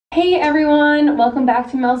Hey everyone, welcome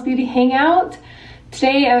back to Mel's Beauty Hangout.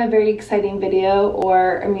 Today I have a very exciting video,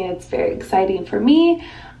 it's very exciting for me.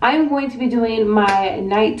 I'm going to be doing my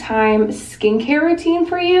nighttime skincare routine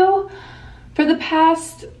for you. For the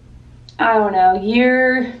past,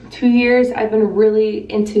 year, 2 years, I've been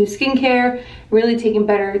really into skincare, really taking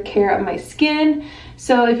better care of my skin.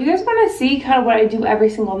 So if you guys want to see kind of what I do every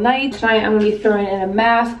single night, tonight I'm going to be throwing in a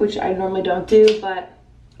mask, which I normally don't do, but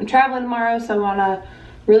I'm traveling tomorrow, so I want to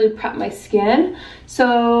really prep my skin.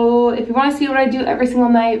 So if you want to see what I do every single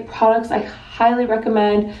night, products I highly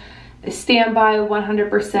recommend, stand by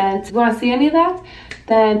 100%. If you want to see any of that,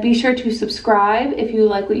 then be sure to subscribe if you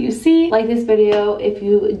like what you see, like this video if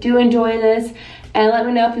you do enjoy this, and let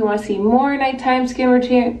me know if you want to see more nighttime skin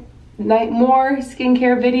routine, more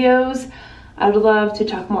skincare videos. I would love to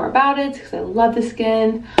talk more about it because I love the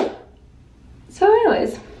skin. So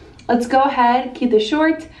anyways, let's go ahead, keep this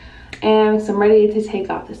short, and so I'm ready to take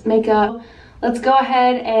off this makeup. Let's go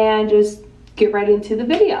ahead and just get right into the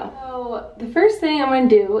video. So the first thing I'm going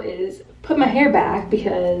to do is put my hair back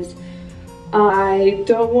because I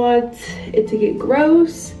don't want it to get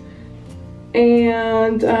gross,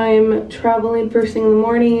 and I'm traveling first thing in the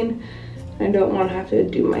morning. I don't want to have to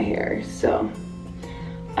do my hair, so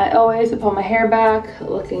I always put my hair back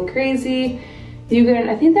looking crazy. You can,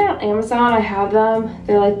 I think that on Amazon I have them.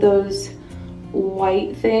 They're like those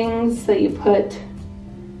white things that you put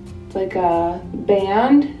like a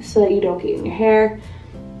band so that you don't get in your hair,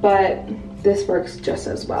 but this works just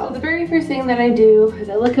as well. So the very first thing that I do is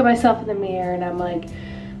I look at myself in the mirror and I'm like,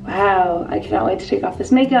 wow, I cannot wait to take off this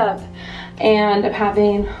makeup, and I'm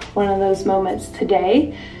having one of those moments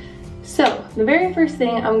today. So the very first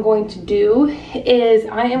thing I'm going to do is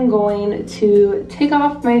I am going to take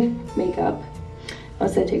off my makeup.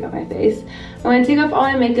 Once I take off my face, I'm going to take off all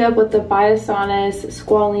my makeup with the BIOSSANCE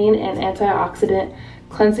Squalane and Antioxidant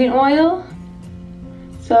Cleansing Oil.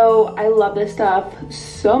 So I love this stuff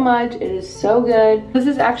so much. It is so good. This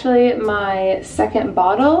is actually my second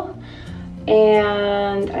bottle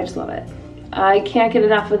and I just love it. I can't get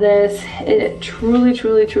enough of this. It truly,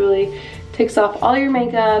 truly, truly takes off all your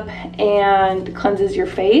makeup and cleanses your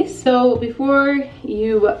face. So before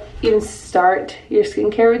you even start your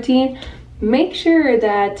skincare routine, make sure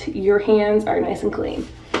that your hands are nice and clean.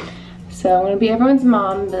 So I'm gonna be everyone's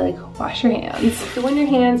mom and be like, wash your hands. So when your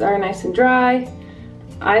hands are nice and dry,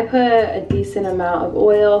 I put a decent amount of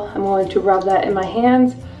oil. I'm going to rub that in my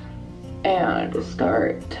hands and just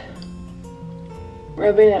start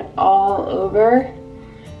rubbing it all over.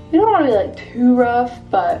 You don't wanna be like too rough,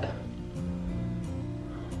 but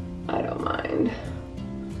I don't mind.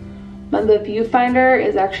 The viewfinder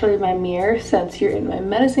is actually my mirror since you're in my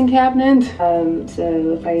medicine cabinet.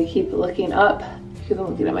 So if I keep looking up, because I'm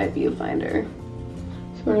looking at my viewfinder.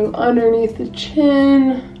 So I'm underneath the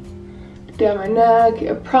chin, down my neck.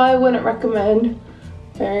 I probably wouldn't recommend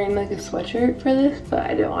wearing like a sweatshirt for this, but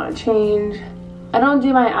I didn't want to change. I don't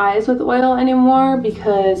do my eyes with oil anymore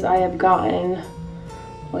because I have gotten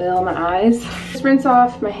oil in my eyes. Just rinse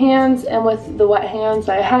off my hands, and with the wet hands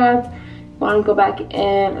I have, want to go back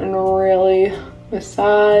in and really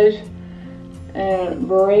massage and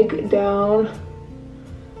break down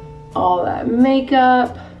all that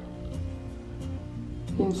makeup.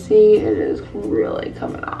 You can see it is really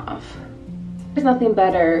coming off. There's nothing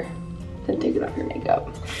better than taking off your makeup.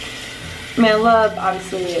 I mean, I love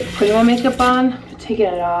obviously putting my makeup on, but taking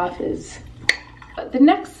it off is... The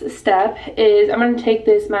next step is I'm going to take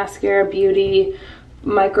this Mascara Beauty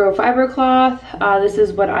microfiber cloth. This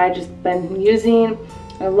is what I just been using.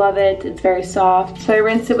 I love it. It's very soft. So I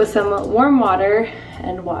rinse it with some warm water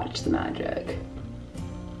and watch the magic.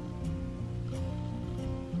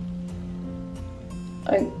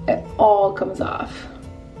 It all comes off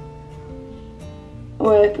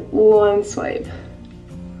with one swipe.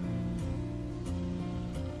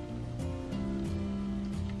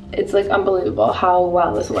 It's like unbelievable how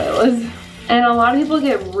well this oil is. And a lot of people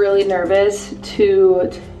get really nervous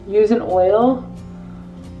to use an oil,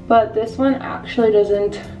 but this one actually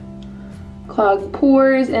doesn't clog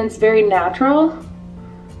pores and it's very natural.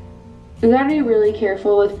 You gotta be really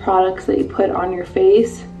careful with products that you put on your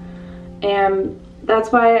face, and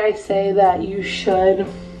that's why I say that you should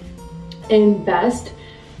invest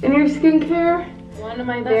in your skincare. One of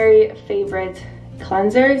my very favorite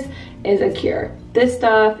cleansers is Acure. This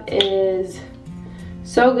stuff is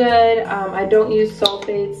so good. I don't use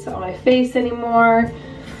sulfates on my face anymore.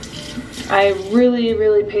 I really,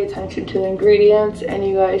 really pay attention to the ingredients, and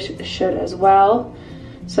you guys should as well.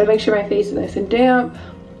 So I make sure my face is nice and damp,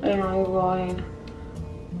 and I'm going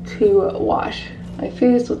to wash my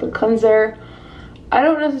face with a cleanser I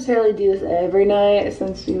don't necessarily do this every night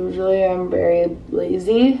since usually I'm very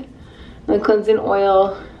lazy. The cleansing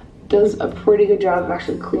oil does a pretty good job of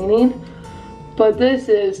actually cleaning, but this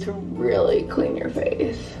is to really clean your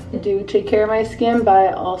face. I do take care of my skin, but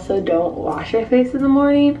I also don't wash my face in the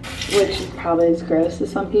morning, which is probably as gross to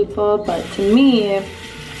some people, but to me,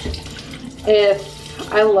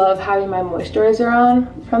 I love having my moisturizer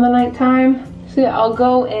on from the nighttime. So yeah, I'll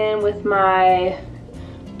go in with my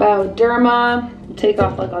Bioderma, take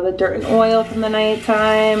off like all the dirt and oil from the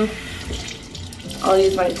nighttime. I'll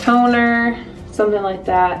use my toner, something like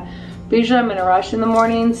that. But usually I'm in a rush in the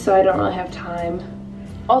morning, so I don't really have time.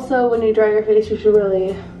 Also, when you dry your face, you should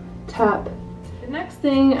really tap. The next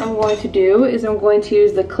thing I'm going to do is I'm going to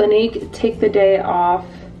use the Clinique Take the Day Off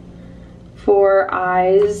for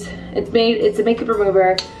eyes. It's a makeup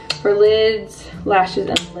remover for lids, lashes,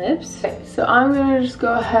 and lips. Okay, so I'm gonna just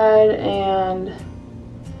go ahead and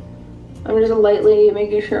I'm just lightly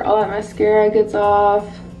making sure all that mascara gets off.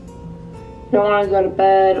 You don't want to go to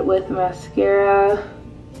bed with mascara.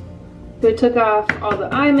 We took off all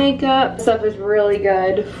the eye makeup. This stuff is really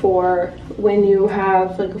good for when you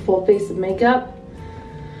have like a full face of makeup.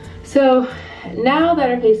 So now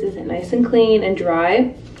that our face is nice and clean and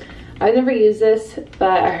dry, I've never used this,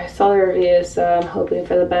 but I saw the reviews, so I'm hoping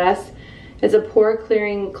for the best. It's a pore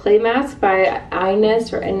clearing clay mask by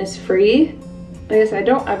Innisfree. I guess I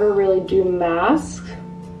don't ever really do masks,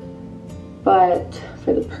 but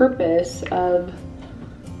for the purpose of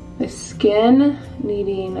my skin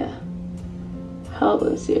needing help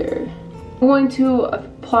this year, I'm going to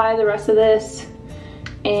apply the rest of this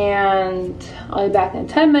and I'll be back in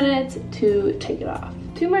 10 minutes to take it off.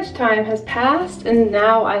 Too much time has passed and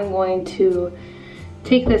now I'm going to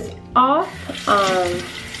take this off. I'm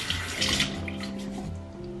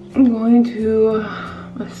going to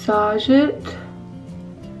massage it,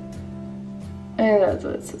 and that's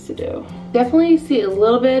what it's supposed to do. Definitely see a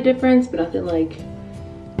little bit of difference, but nothing like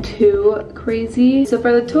too crazy. So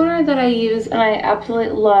for the toner that I use and I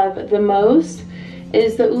absolutely love the most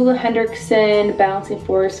is the Olehenriksen Balancing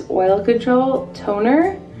Force Oil Control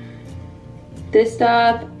Toner. This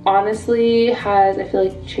stuff honestly has, I feel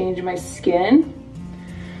like, changed my skin.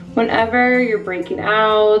 Whenever you're breaking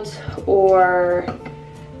out or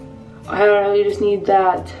I don't know, you just need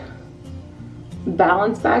that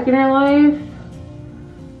balance back in your life.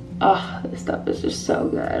 Oh, this stuff is just so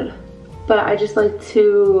good. But I just like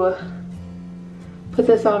to put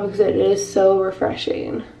this on because it is so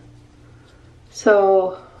refreshing.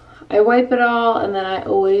 So I wipe it all and then I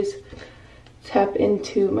always tap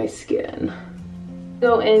into my skin.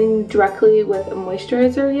 Go in directly with a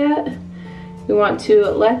moisturizer yet. You want to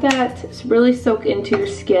let that really soak into your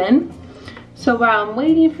skin. So while I'm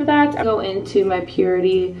waiting for that, I go into my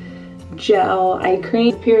Purity Gel Eye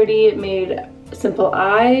Cream. Purity made Simple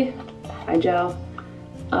Eye Gel.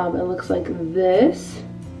 It looks like this.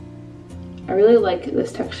 I really like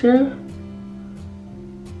this texture.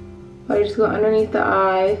 I just go underneath the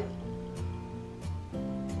eye.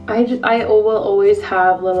 I will always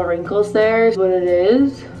have little wrinkles there, is what it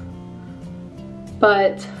is.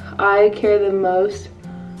 But I care the most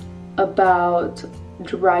about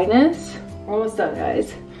dryness. Almost done,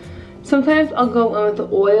 guys. Sometimes I'll go in with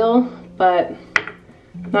the oil, but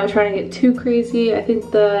I'm not trying to get too crazy. I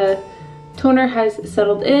think the toner has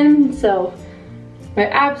settled in, so my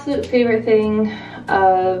absolute favorite thing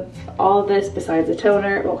of all of this besides the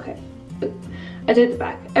toner, okay, I take it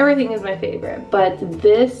back. Everything is my favorite, but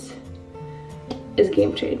this is a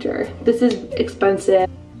game changer. This is expensive.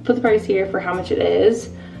 Put the price here for how much it is,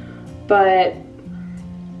 but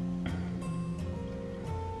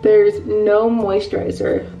there's no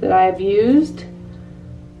moisturizer that I've used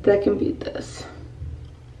that can beat this.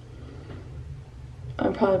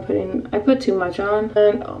 I'm probably I put too much on,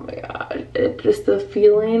 and oh my god, just the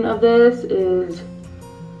feeling of this is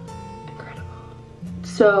incredible.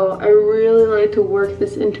 So I really like to work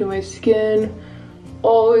this into my skin,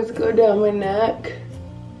 always go down my neck.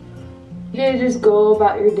 You guys just go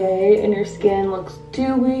about your day and your skin looks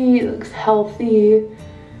dewy, it looks healthy,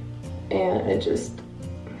 and it just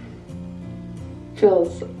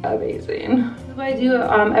feels amazing. If I do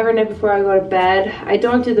every night before I go to bed, I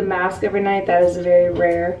don't do the mask every night. That is a very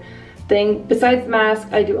rare thing. Besides the mask,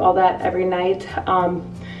 I do all that every night.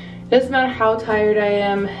 It doesn't matter how tired I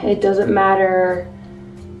am. It doesn't matter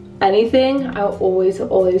anything. I'll always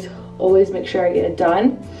make sure I get it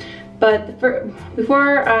done. But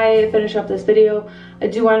before I finish up this video, I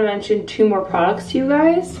do want to mention 2 more products to you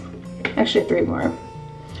guys. Actually 3 more.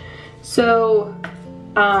 So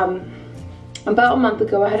about a month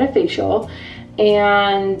ago I had a facial,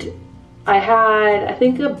 and I had, I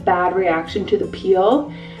think, a bad reaction to the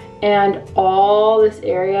peel, and all this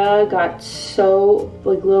area got so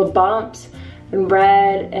like little bumps and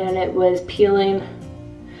red, and it was peeling.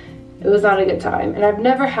 It was not a good time, and I've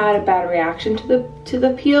never had a bad reaction to the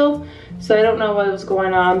peel, so I don't know what was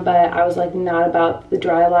going on, but I was like not about the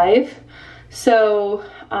dry life. So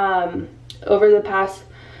over the past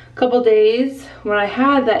couple days when I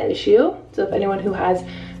had that issue, so if anyone who has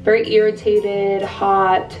very irritated,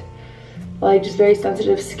 hot, like just very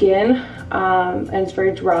sensitive skin, and it's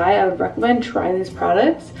very dry, I would recommend trying these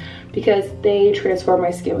products because they transformed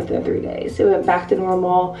my skin within 3 days. It went back to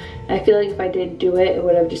normal, and I feel like if I didn't do it, it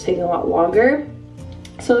would have just taken a lot longer.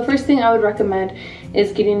 So the first thing I would recommend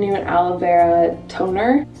is getting you an Aloe Vera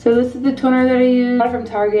Toner. So this is the toner that I use. I got it from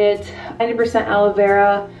Target, 90% aloe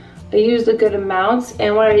vera. I use a good amounts,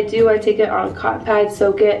 and what I do, I take it on a cotton pad,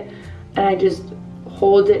 soak it, and I just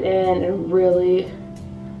hold it in and really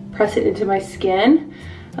press it into my skin.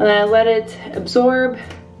 And then I let it absorb,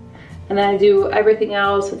 and then I do everything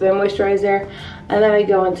else with my moisturizer, and then I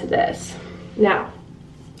go into this. Now,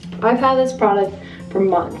 I've had this product for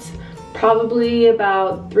months. Probably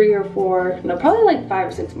about 3 or 4, no, probably like 5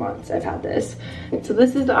 or 6 months I've had this. So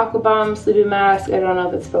this is the Aqua Bomb Sleeping Mask. I don't know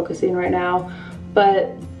if it's focusing right now,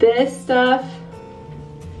 but this stuff,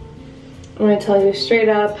 I'm gonna tell you straight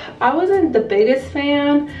up, I wasn't the biggest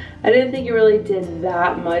fan. I didn't think it really did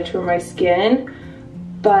that much for my skin,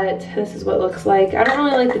 but this is what it looks like. I don't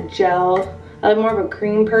really like the gel. I'm more of a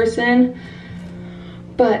cream person,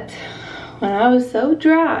 but when I was so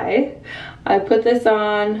dry, I put this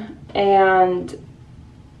on and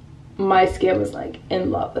my skin was like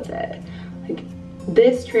in love with it. Like,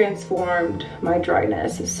 this transformed my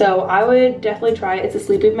dryness. So I would definitely try it. It's a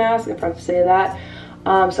sleeping mask, I forgot to say that.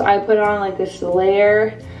 So I put on like this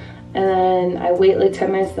layer, and then I wait like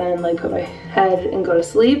 10 minutes, then like put my head and go to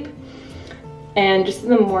sleep. And just in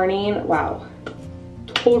the morning, wow,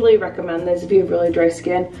 totally recommend this. If you have really dry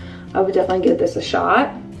skin, I would definitely give this a shot.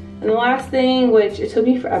 And the last thing, which it took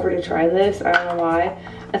me forever to try this, I don't know why.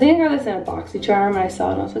 I think I got this in a BoxyCharm, and I saw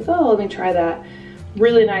it and I was like, oh, let me try that.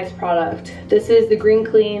 Really nice product. This is the Green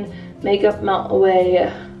Clean Makeup Melt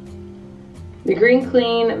Away. The Green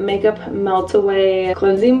Clean Makeup Melt Away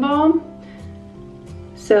Cleansing Balm.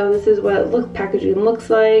 So this is what packaging looks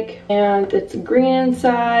like, and it's green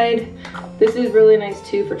inside. This is really nice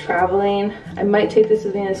too for traveling. I might take this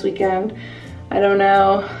with me this weekend. I don't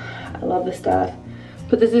know. I love this stuff.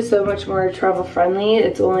 But this is so much more travel friendly.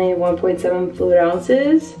 It's only 1.7 fluid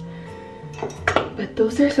ounces. But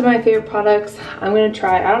those are some of my favorite products. I'm gonna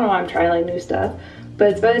try, I don't know why I'm trying like new stuff,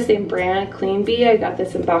 but it's by the same brand, Clean Bee. I got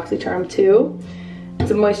this in BoxyCharm too.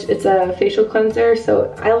 It's a facial cleanser,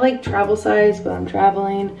 so I like travel size when I'm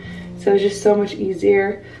traveling. So it's just so much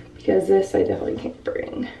easier because this I definitely can't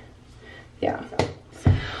bring. Yeah.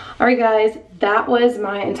 Alright guys, that was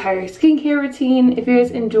my entire skincare routine. If you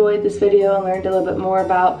guys enjoyed this video and learned a little bit more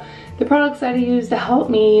about the products that I use to help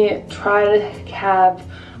me try to have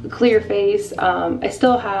a clear face, I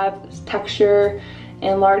still have texture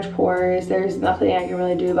and large pores. There's nothing I can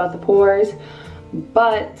really do about the pores,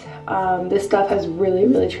 but this stuff has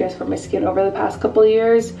really transformed my skin over the past couple of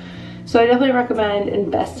years. So I definitely recommend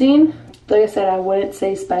investing. Like I said, I wouldn't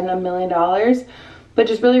say spend $1 million, but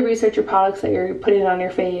just really research your products that you're putting on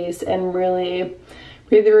your face and really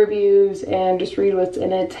read the reviews and just read what's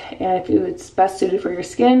in it and if it's best suited for your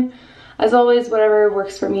skin. As always, whatever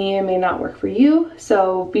works for me, it may not work for you.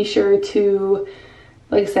 So be sure to,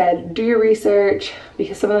 like I said, do your research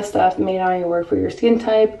because some of the stuff may not even work for your skin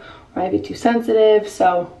type or might be too sensitive.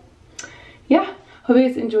 So yeah, hope you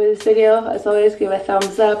guys enjoyed this video. As always, give it a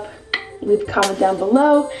thumbs up, leave a comment down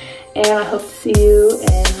below, and I hope to see you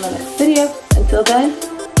in my next video. Until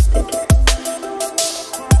then,